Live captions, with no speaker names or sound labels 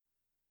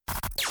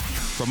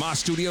From our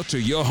studio to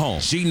your home,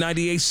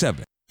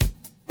 G98.7.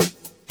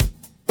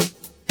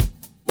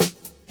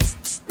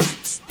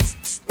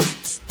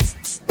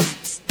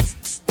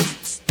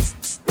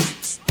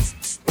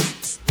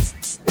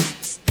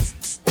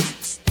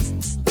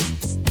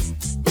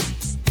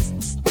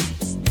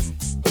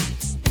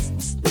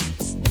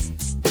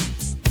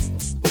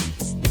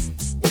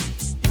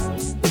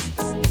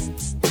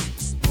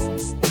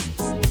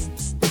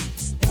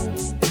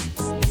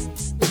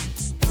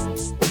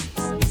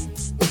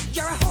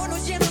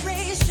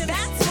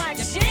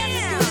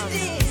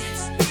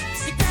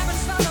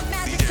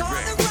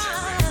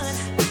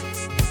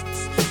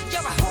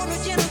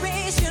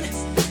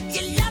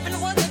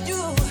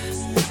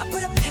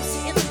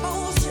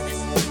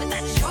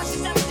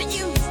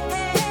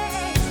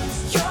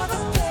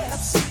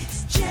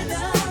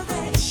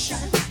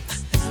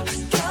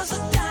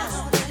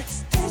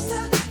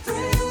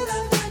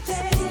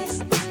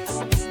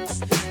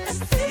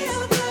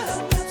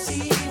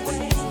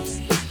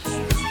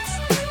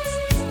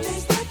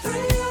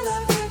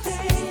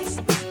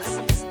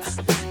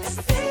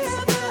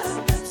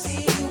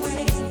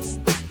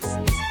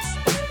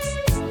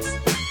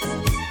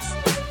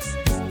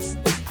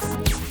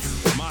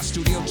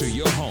 To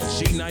your home,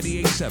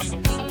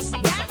 G98.7.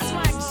 That's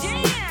my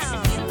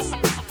jam.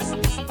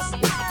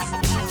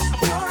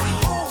 You're a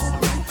whole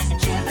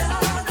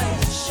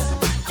generation.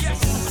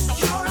 Yes.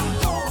 You're a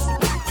whole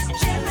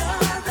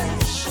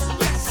generation.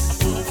 Yes.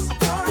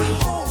 You're a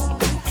whole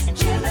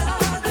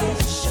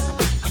generation.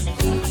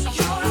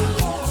 You're a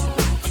whole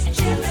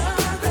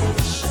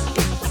generation.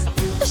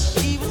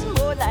 She was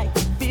more like a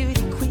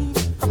beauty queen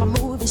from a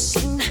movie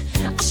scene.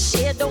 I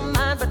said, don't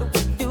mind, but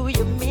what do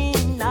you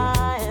mean?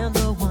 I am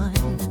the one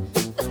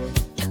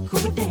who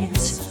would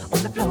dance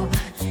on the floor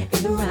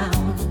and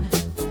around.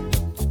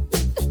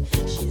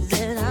 She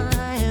said,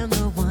 I am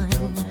the one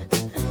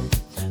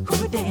who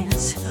would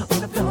dance on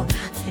the floor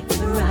and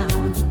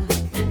around.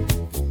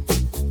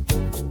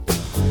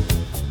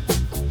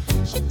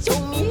 She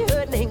told me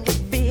her name was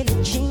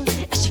Billie Jean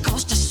as she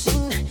caused a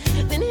scene.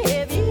 Then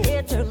heavy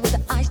hair turned with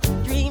the eyes to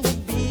dream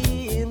of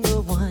being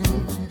the one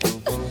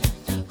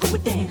who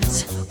would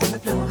dance on the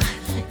floor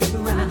and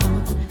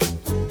around.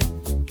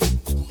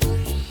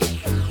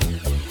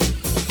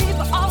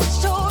 People always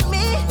told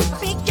me,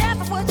 be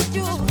careful what you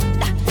do.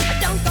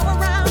 Don't go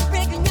around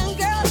breaking young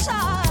girls'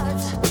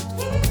 hearts.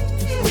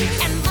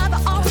 And mother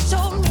always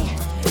told me,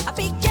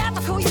 be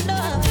careful who you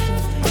love.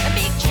 And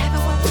be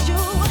careful what you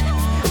do.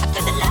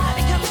 After the love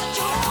becomes the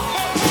truth.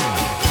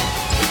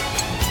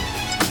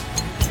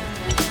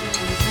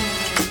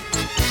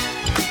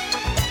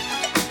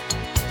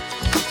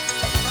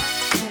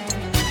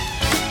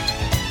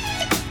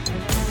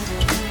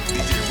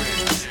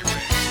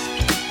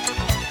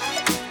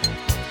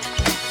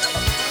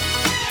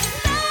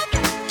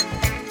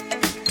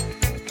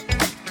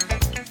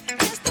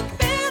 It's the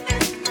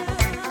feeling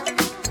now.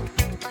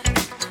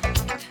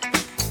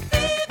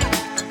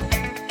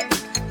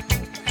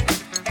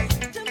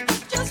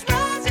 Just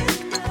rising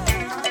now.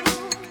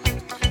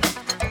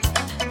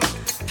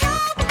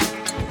 Power,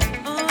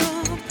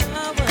 oh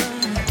power,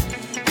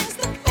 is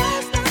the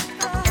force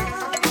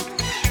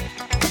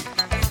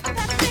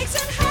that makes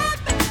it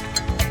happen.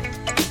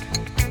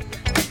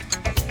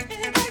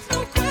 It makes no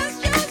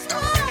questions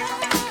why.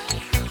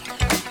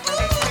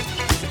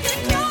 Get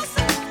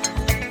closer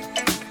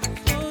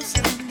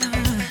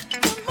now.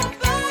 Put my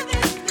body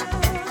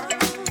now.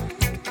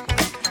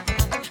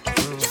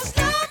 Just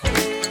let me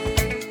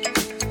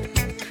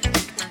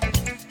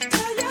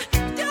tell you,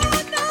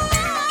 don't know.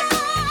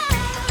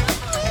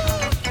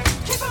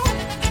 Keep on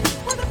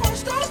when the phone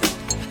starts.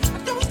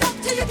 Don't stop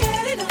till you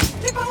get enough.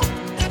 Keep on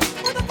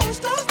when the phone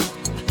starts.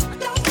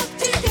 Don't stop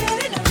till you get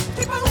enough.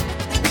 Keep on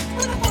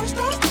when the phone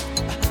starts.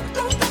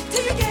 Don't stop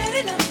till you get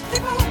enough.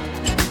 Keep on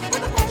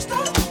when the phone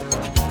starts.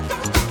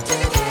 Don't stop till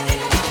you get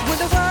enough. When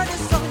the world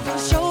is on your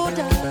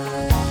shoulder,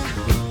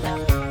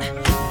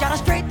 gotta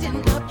straighten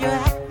up your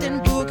act and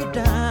boogie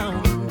down.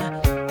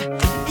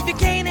 If you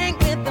can't hang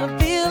with the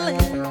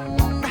feeling,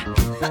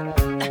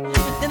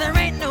 then there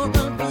ain't no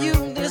room for you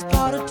in this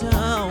part of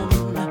town.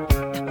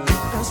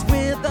 'Cause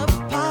we're the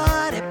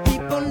party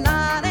people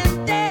night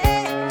and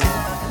day,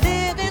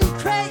 living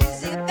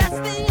crazy, that's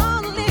the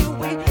only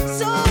way.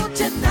 So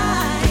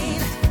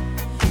tonight,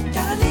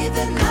 gotta leave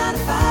the 9 to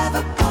 5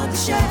 up on the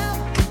shelf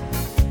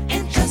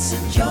and just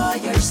enjoy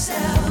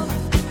yourself.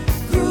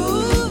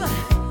 Groove,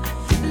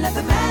 let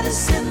the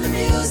medicine, the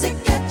music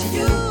get to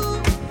you.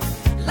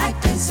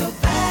 Life ain't so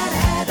bad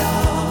at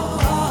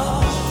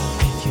all.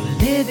 You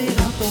live it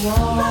off the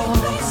wall. Live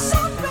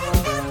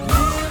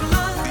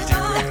my life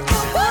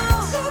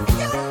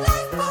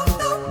off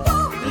the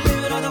wall.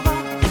 Live it on the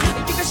wall.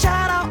 You can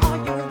shout out all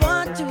you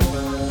want to,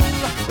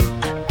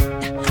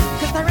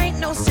 'cause there ain't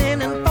no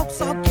sin and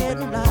folks are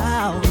getting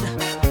loud.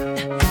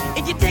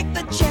 If you take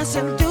the chance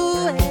and do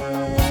it,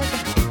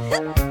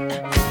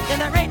 then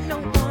there ain't no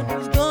one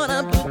who's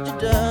gonna put you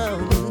down.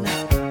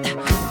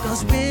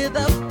 'Cause we're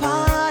the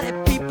party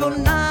people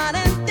night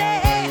and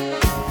day,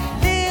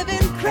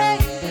 living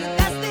crazy,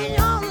 that's the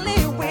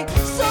only way.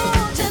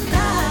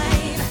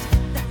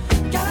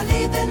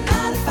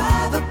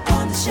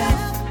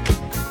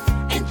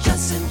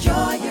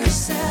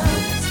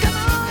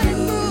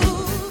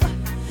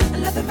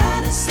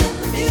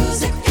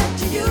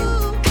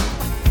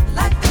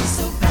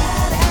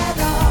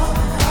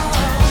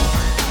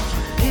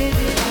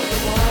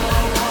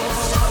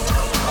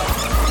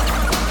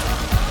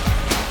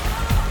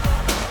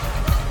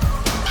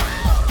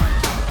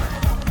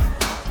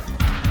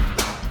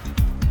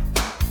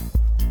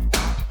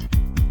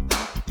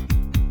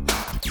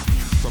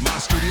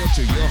 studio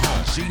to your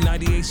home,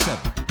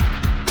 C98.7.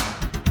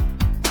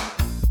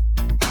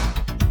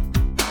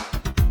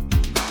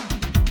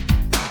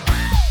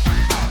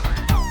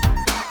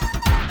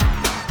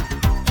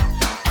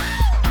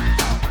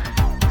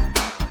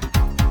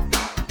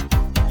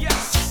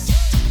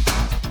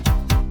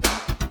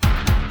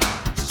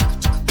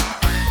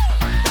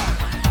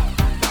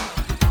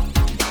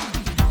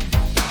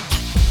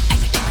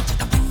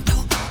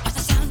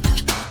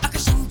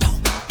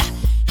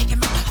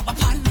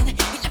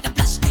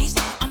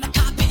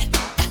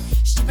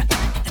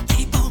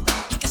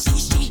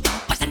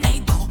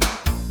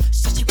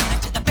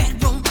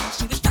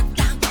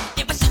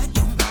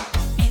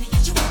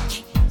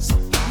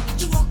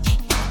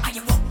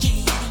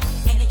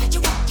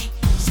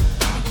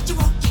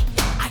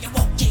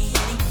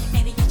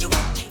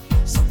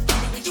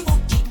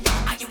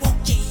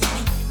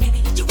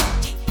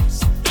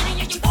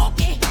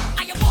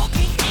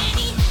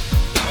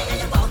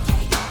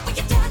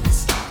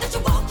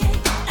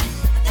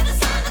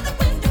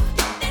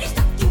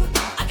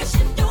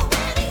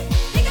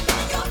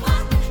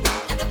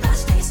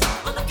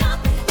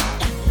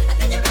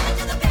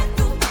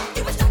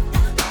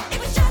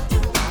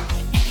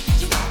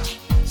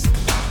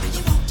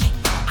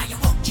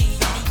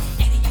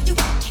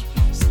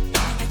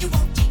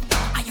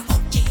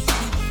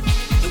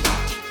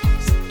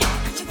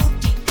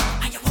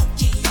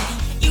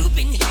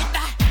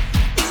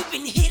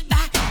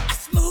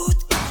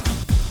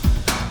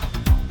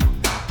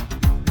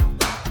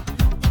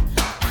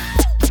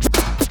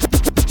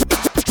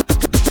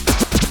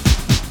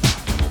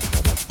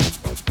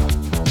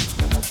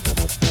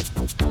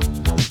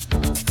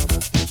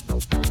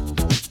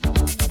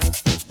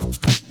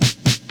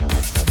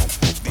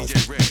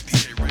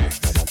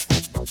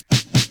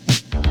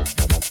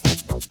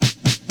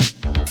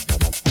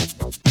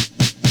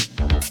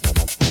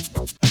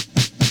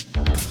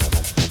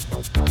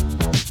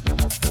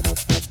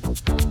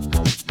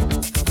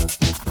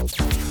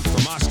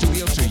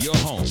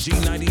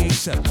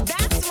 C98.7.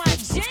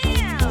 That's my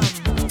jam.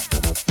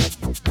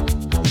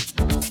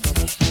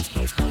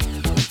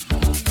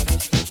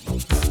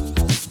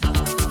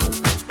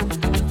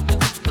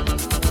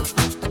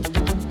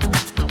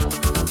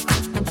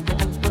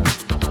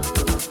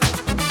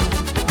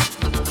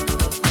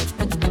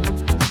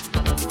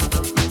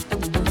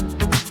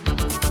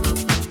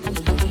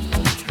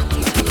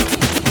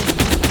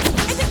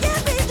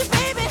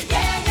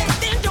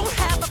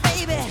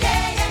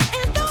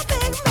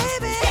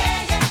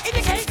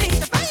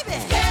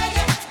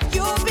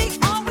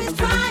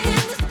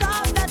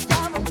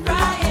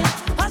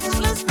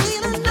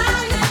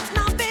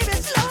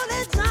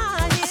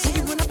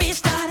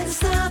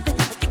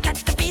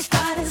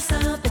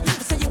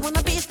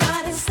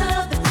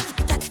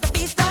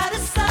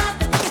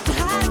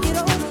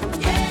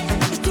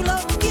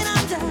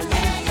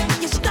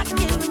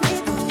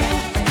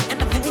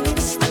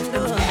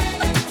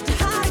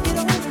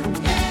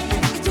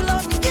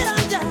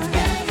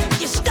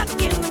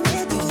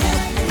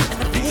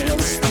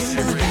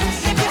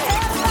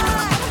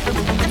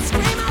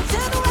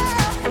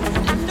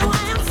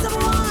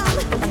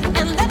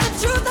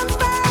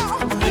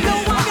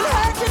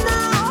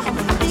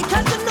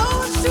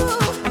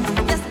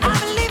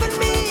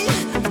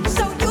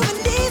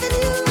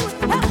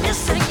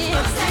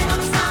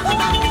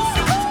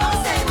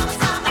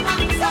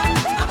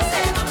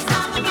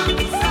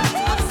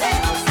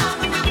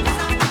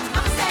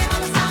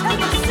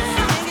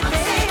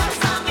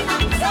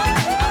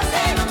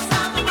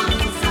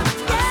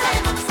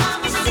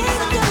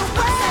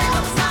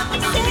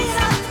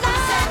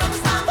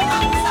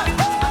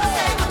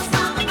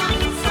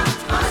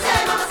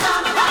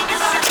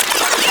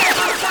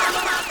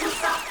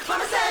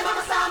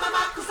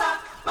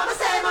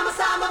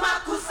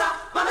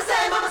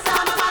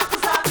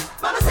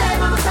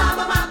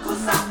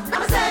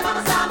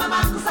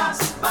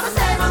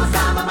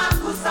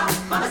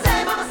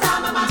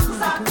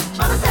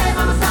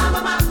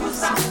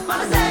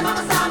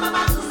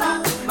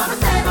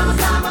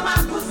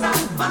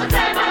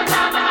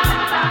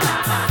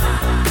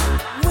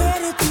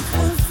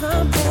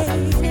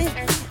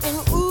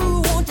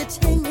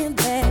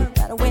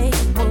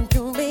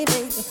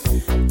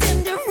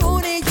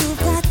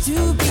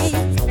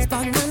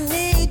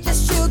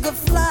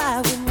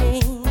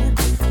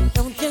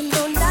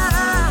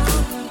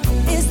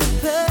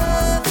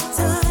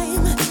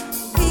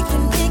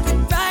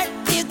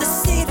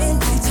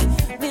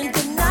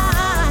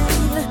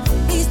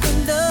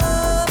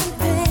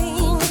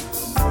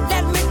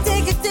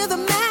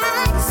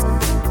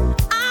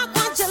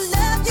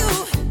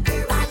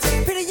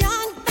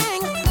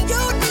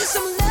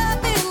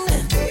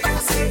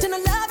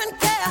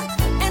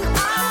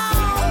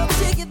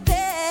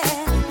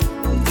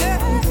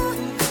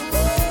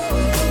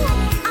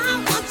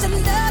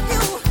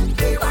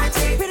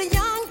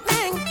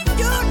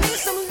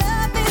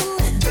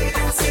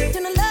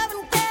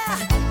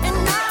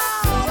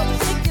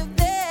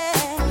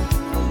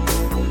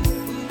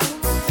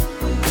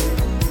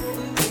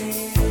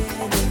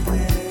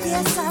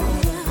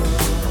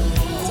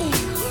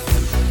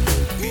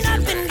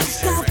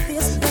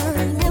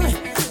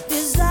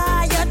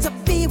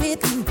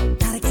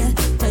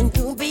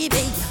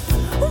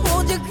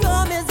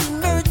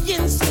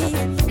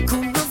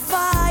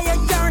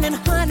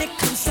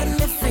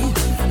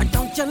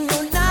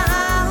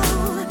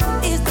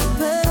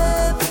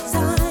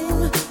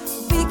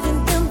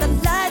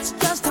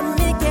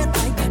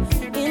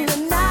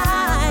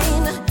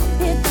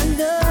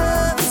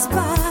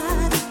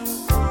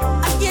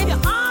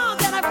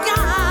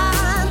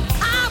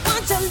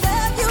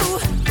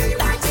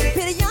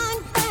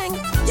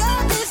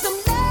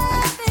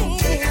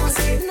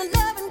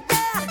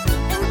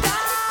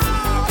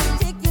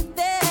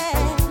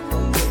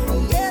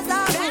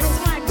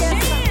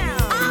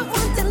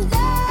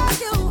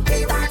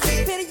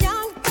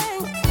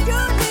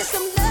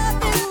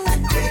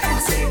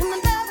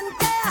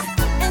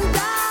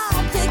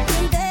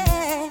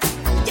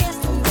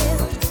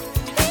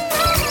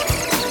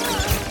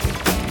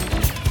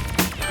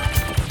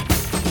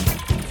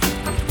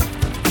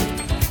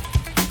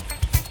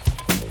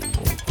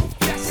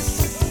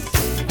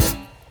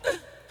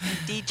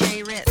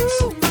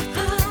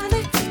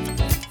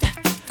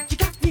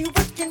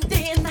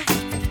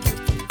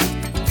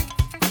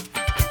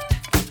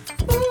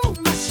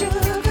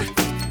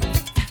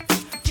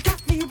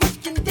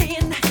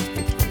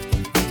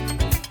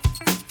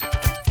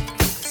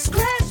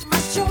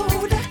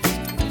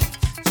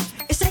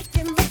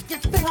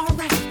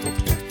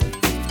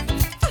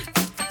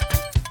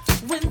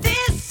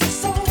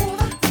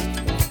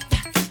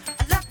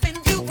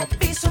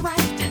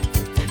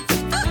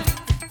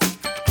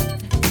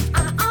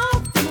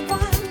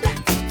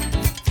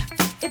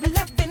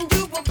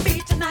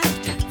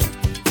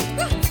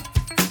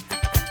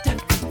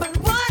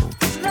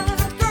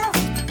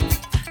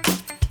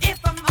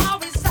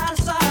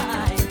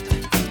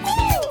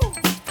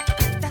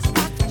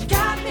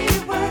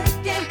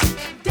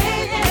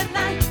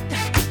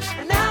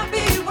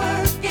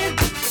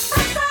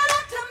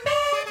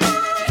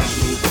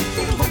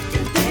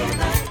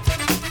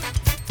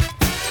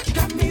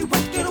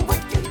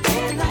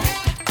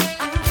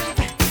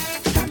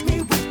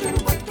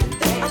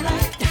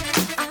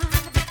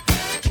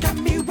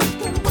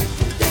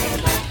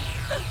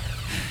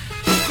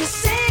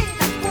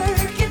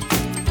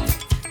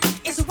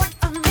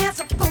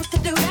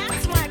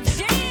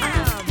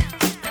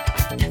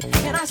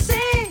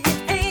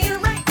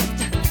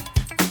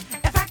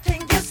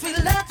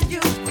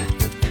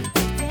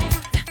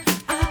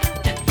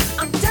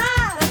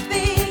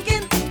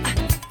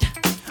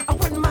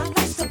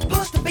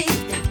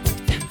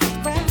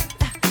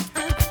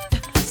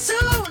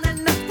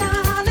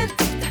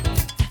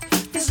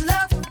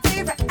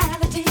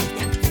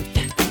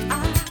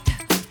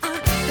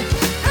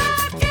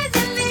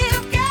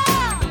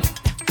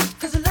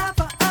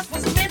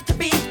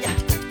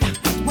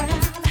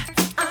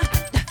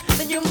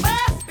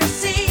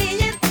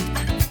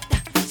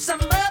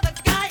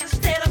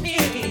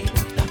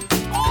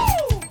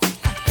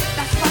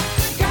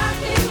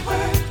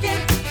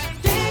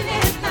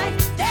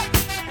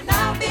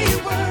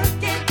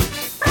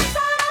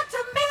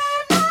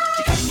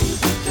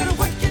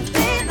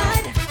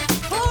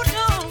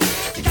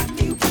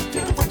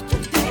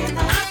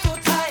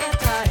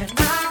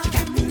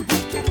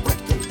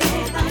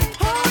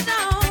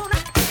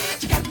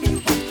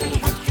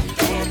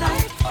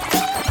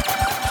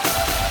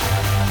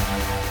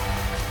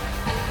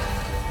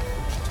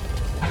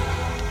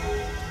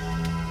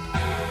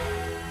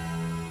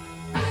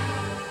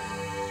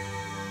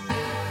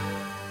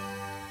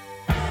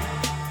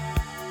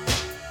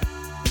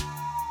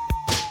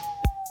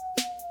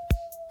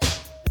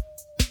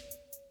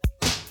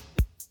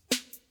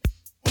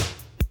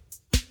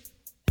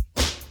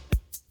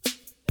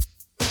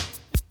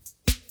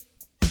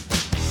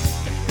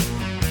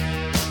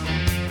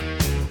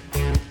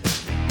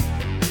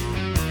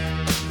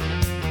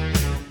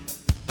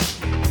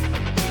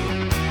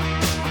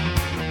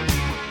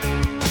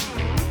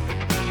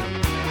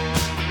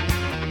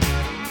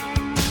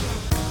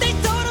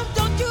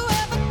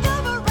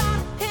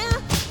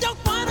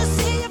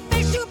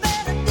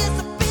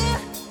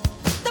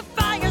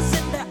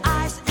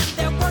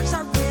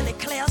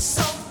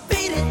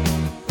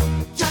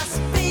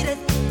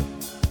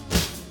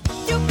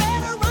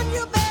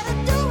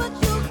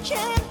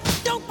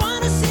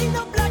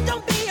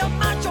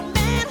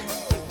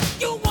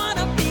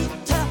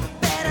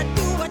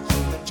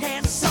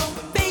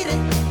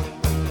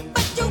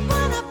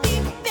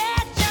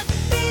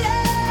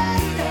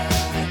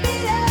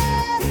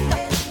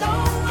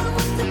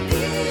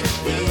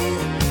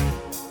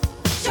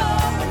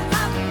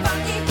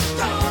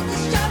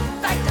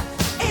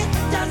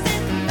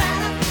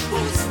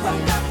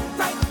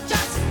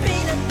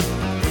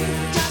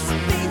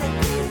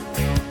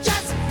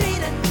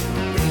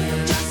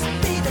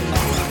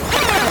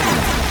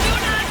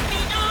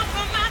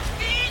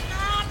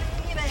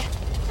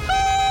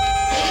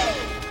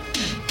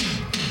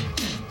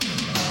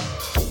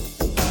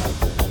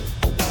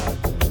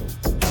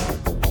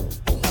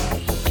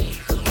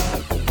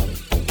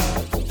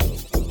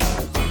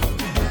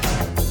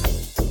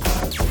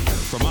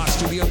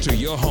 to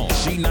your home.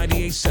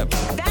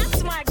 C98.7.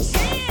 That's my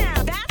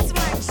jam. That's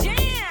my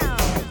jam.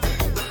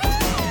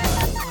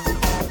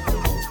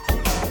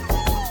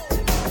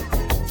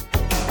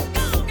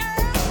 Go,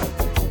 girl.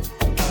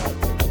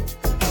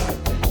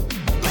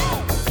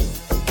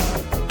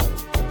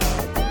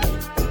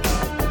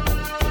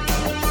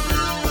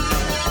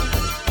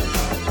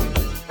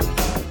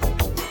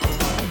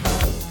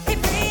 Hey,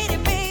 pretty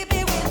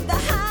baby with the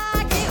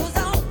high heels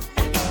on.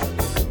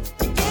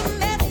 You give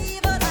me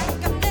fever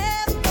like I've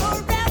never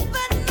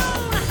ever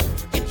known.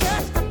 You're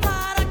just a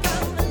product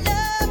of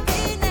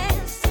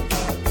loveliness.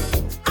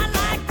 I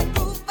like the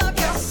groove of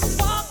your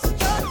walk,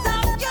 your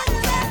talk, your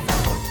dress.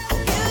 I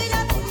feel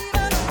your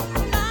fever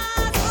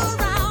lies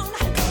around.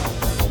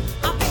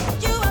 I'll pick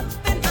you up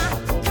in my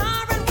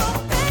car and we'll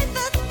paint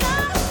the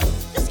town.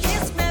 Just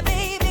kiss me,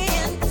 baby,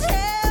 and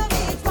tell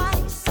me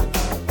twice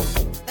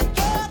that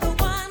you're the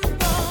one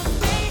for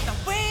me. The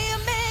way you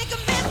make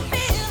me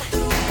feel, the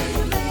way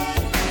you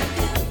make me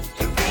feel,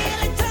 you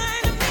really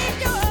turn me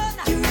on.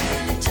 You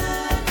really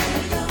turn me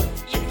on.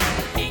 You knock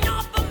me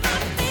off of my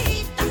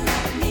feet. You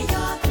knock me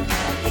off of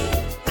my feet.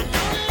 My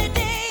lonely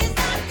days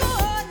are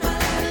gone. My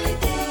lonely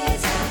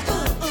days are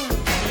gone.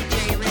 DJ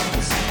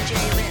Ritz, DJ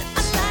Ritz.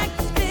 I like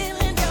this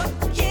feeling you're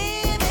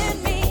giving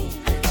me.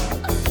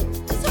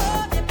 Just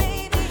hold me,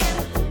 baby, and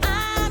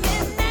I'm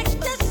in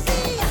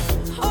ecstasy.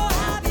 Oh,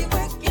 I'll be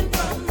working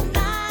from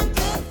 9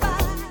 to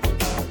 5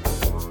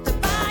 to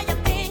buy you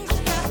things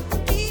to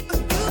keep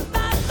you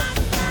by my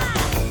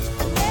side.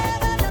 I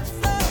never looked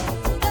so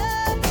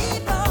good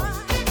before.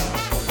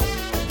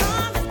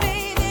 Promise,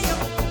 baby,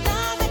 you'll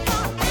love me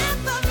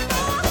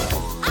forevermore.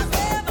 I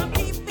swear I'm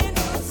keeping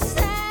you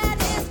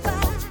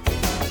satisfied.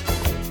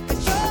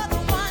 'Cause you're the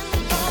one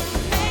for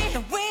me.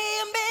 The way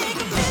you make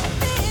me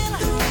feel,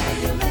 the way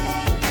you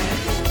make me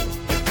feel,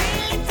 you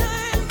really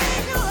turn me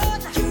on.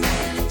 You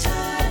really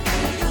turn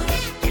me on.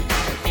 You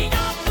knock me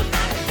off of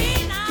my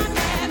feet. I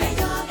never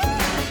off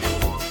my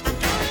feet. My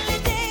lonely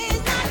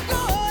days are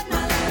gone.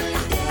 My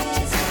lonely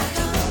days are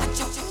gone.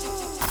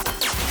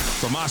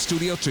 From our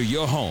studio to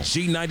your home.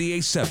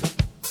 C98.7.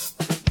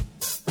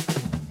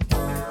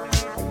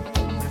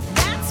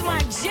 That's my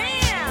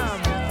jam.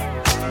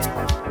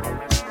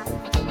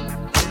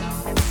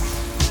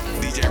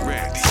 DJ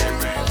Rex, DJ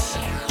Rex.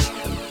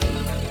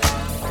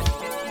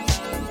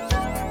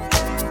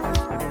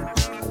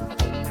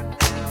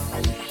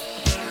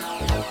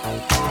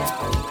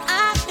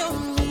 I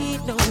don't need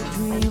no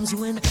dreams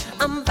when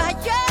I'm by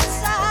your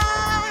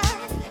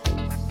side.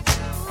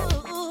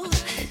 Ooh.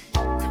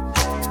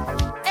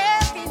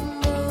 Every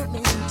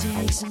moment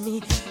takes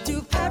me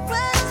to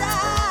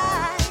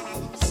paradise.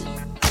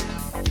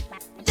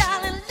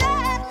 Darling,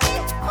 let me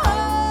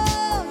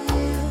hold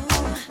you.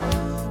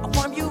 I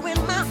warm you in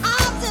my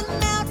arms and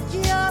melt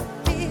your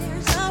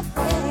fears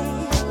away.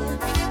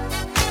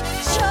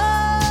 Show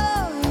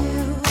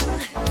you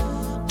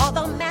all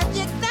the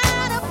magic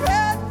that a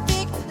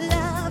perfect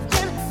love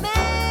can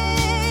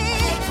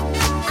make.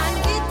 I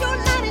need you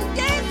night and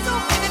day, so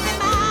baby be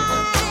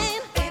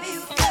mine. Baby,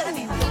 you gotta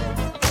be mine.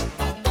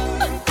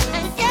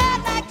 And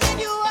yeah, I give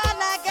you all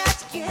I got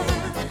to give.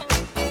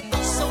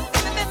 So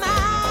baby be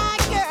my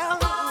girl.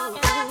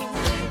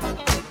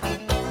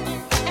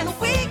 And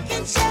we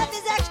can share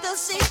this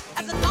ecstasy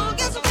as long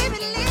as we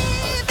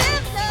believe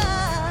in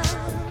love.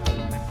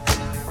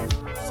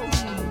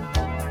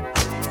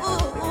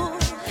 Ooh.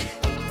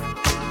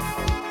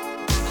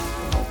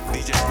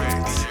 DJ Rex, DJ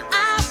Rex. I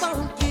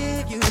won't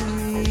give you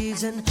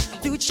reason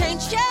to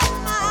change your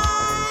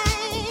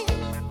mind.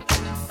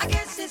 I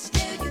guess it's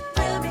still you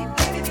thrill me,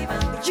 baby, be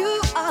mine.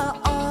 You are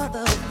all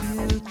the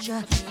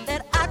future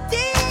that I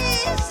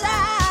desire.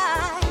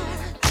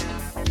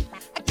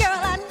 Girl,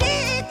 I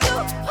need to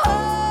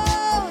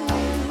hold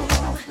you.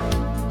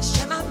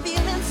 Share my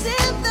feelings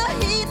in the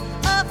heat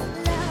of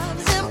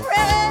love's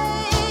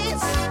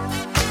embrace.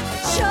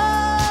 Show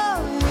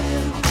you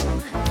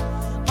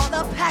all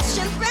the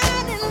passion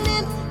burning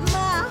in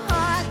my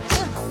heart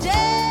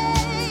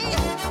today.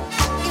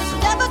 It's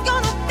never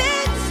gonna be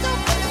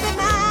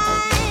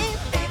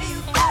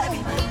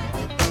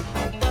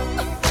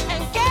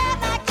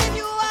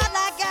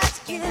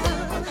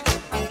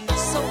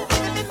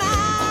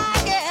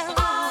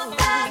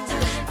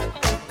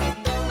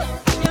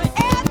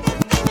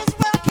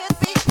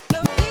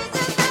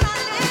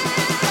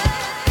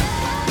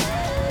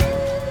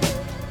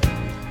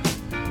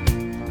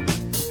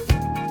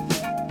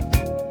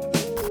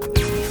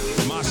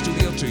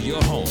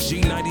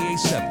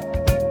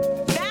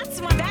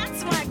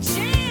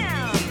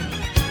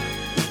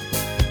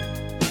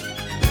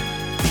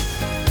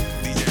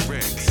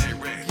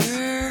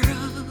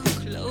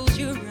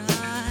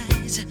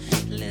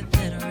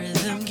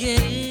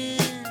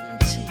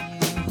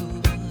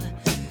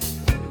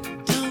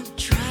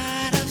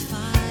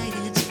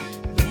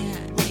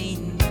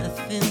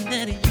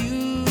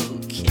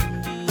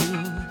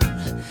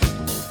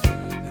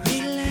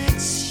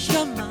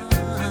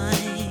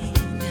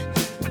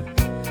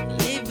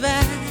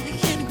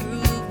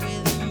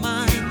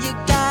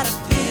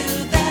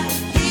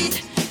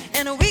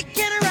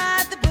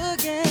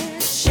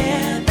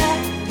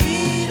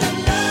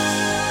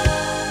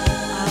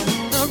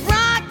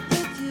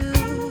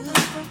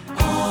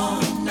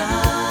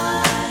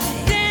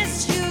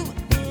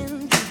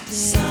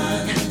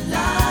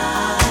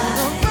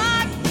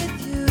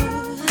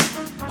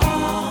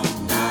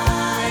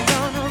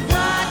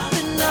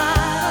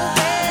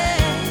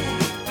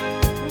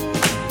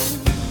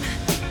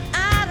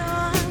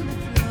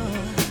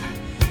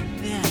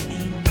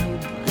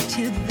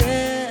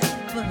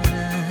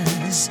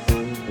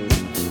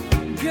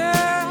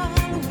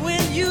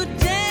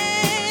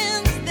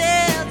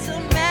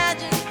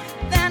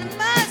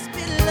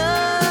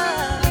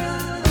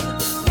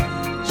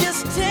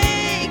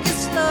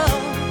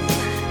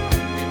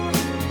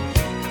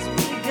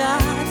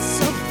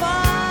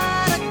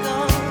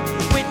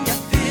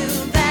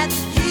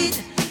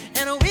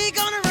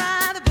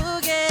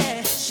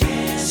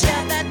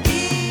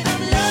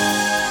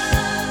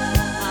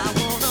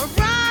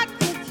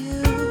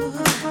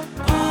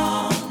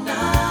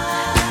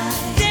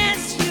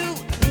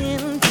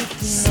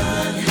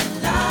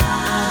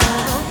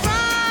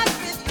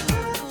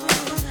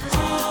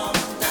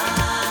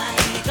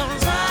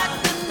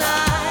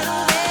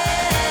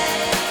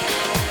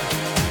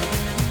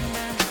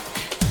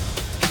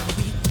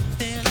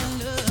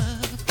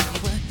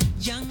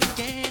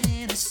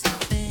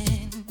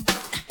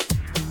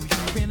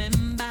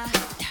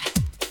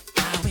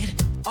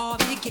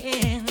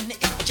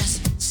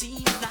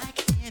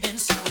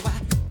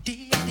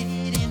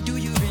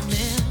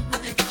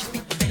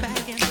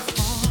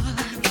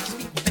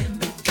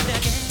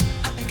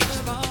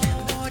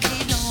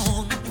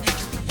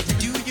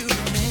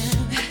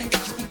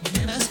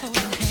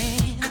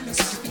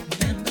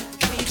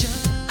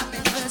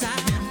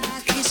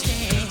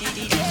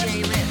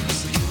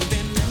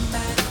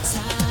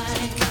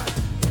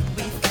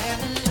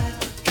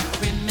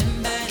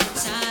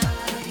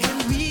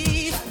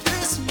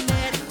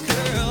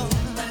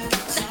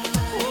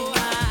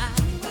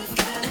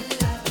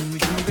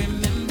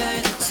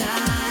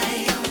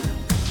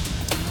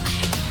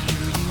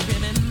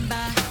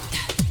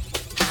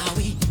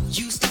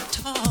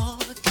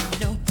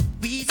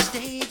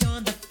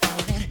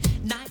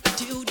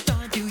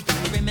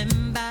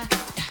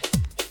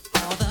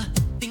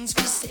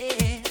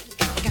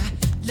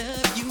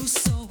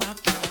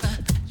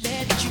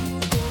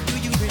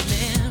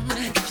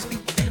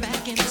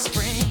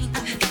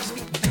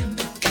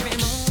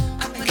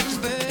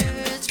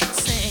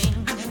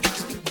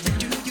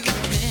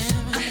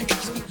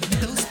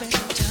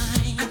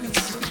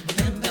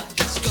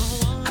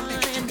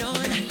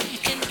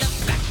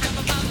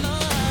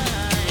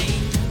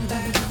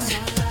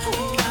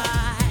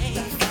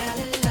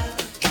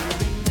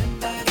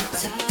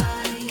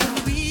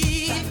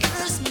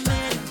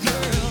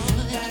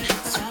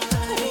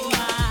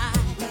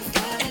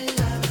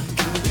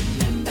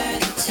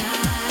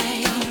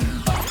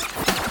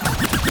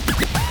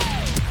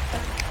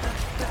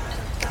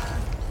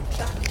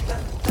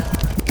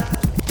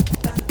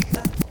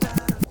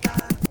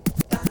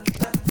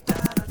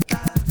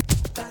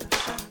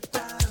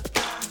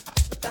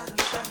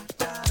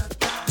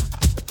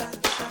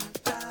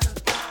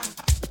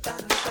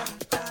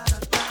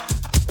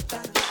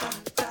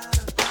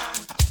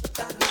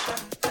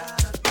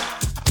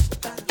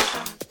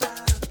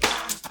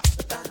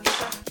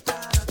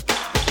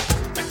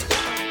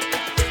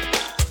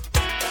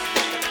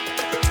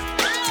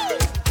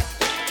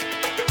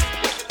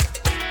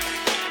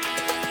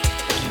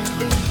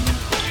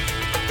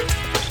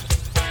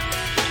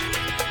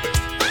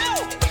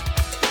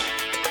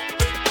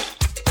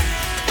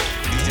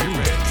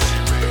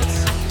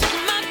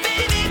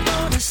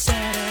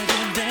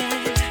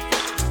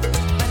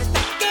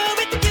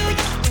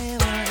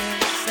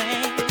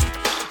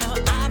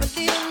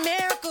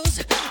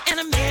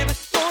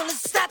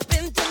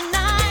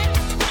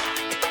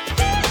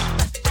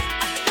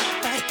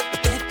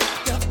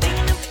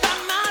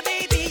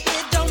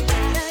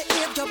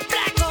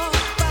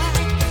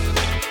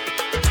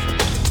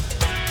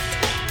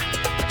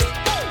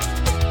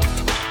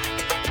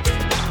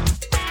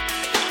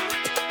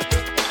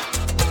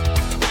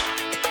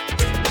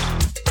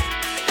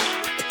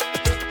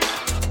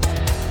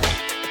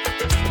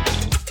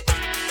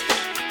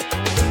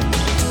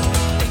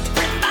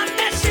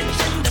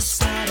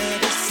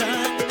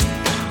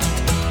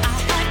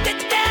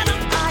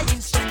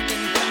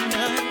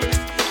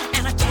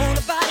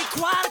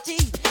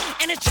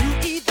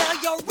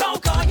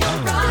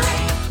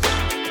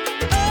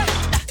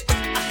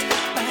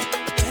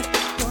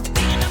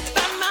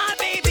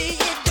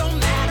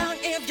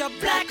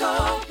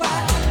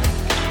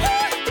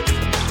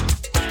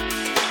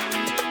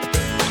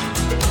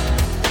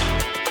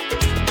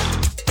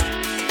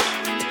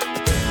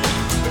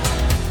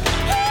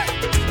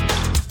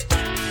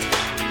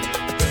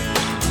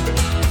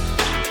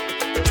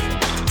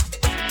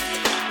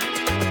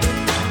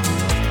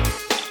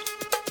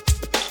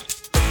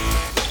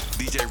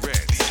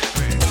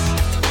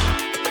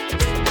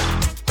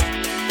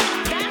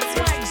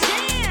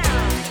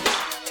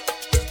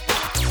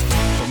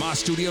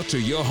studio to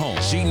your home.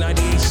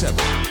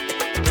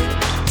 G987.